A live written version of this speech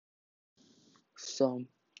Psalm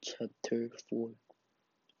chapter 4.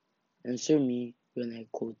 Answer me when I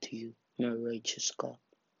call to you, my righteous God.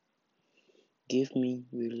 Give me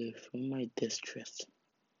relief from my distress.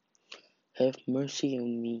 Have mercy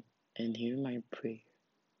on me and hear my prayer.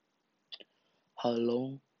 How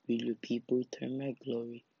long will your people turn my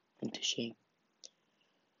glory into shame?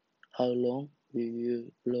 How long will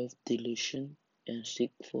you love delusion and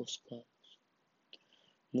seek false gods?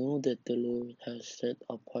 Know that the Lord has set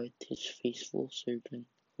apart his faithful servant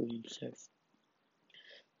for himself.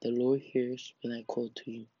 The Lord hears when I call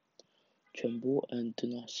to him. Tremble and do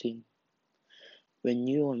not sin. When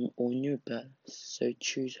you are on your bed,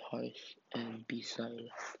 search your heart and be silent.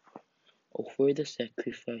 Offer the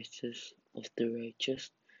sacrifices of the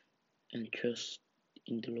righteous and trust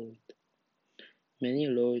in the Lord. Many,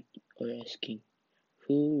 Lord, are asking,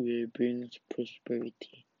 who will bring us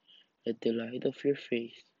prosperity? Let the light of your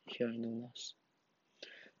face shine on us.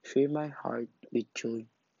 Fill my heart with joy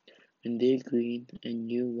when their green and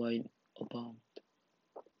new wine abound.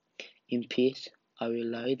 In peace I will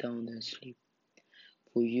lie down and sleep.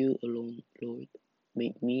 For you alone, Lord,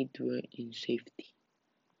 make me dwell in safety.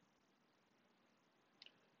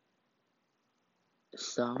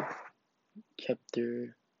 Psalm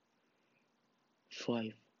chapter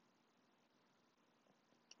 5.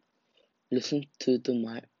 Listen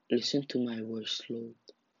to my voice, Lord.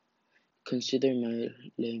 Consider my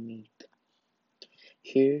lament.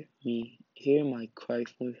 Hear my cry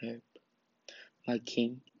for help, my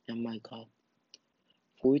King and my God.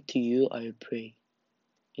 For to you I pray.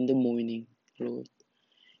 In the morning, Lord,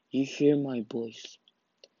 you hear my voice.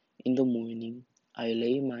 In the morning I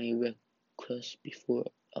lay my request before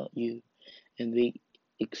you and wait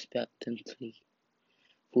expectantly.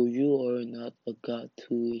 For you are not a God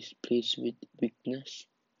who is pleased with weakness.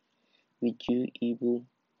 With you evil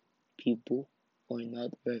people are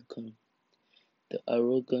not welcome. The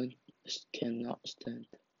arrogant cannot stand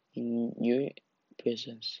in your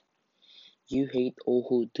presence. You hate all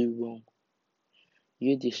who do wrong.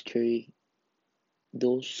 You destroy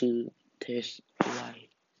those who test life.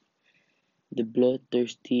 The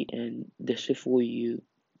bloodthirsty and deceitful you,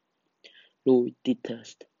 Lord,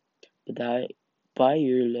 detest. But I, by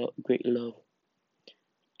your great love,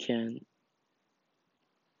 can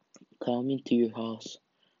come into your house.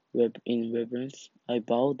 In reverence, I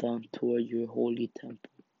bow down toward your holy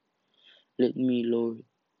temple. Lead me, Lord,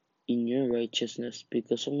 in your righteousness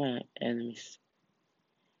because of my enemies.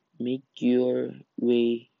 Make your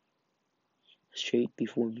way straight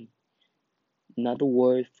before me. Not a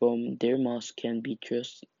word from their mouths can be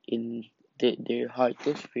trusted. In their heart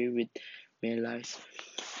is filled with malice.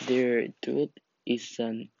 Their throat is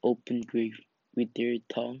an open grave. With their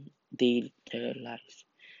tongue they tell lies.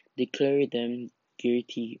 Declare them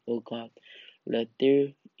guilty, O God. Let their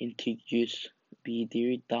intrigues be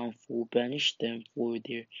their downfall. Banish them for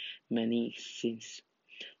their many sins,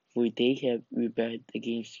 for they have rebelled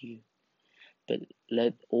against you. But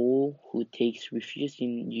let all who take refuge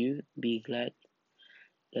in you be glad.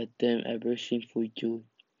 Let them ever sing for joy.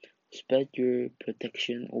 Spread your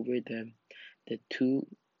protection over them, that who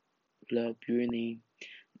love your name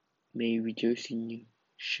may rejoice in you.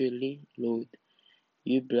 Surely, Lord,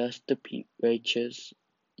 you bless the righteous.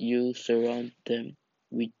 You surround them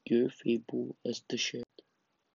with your favor as the shield.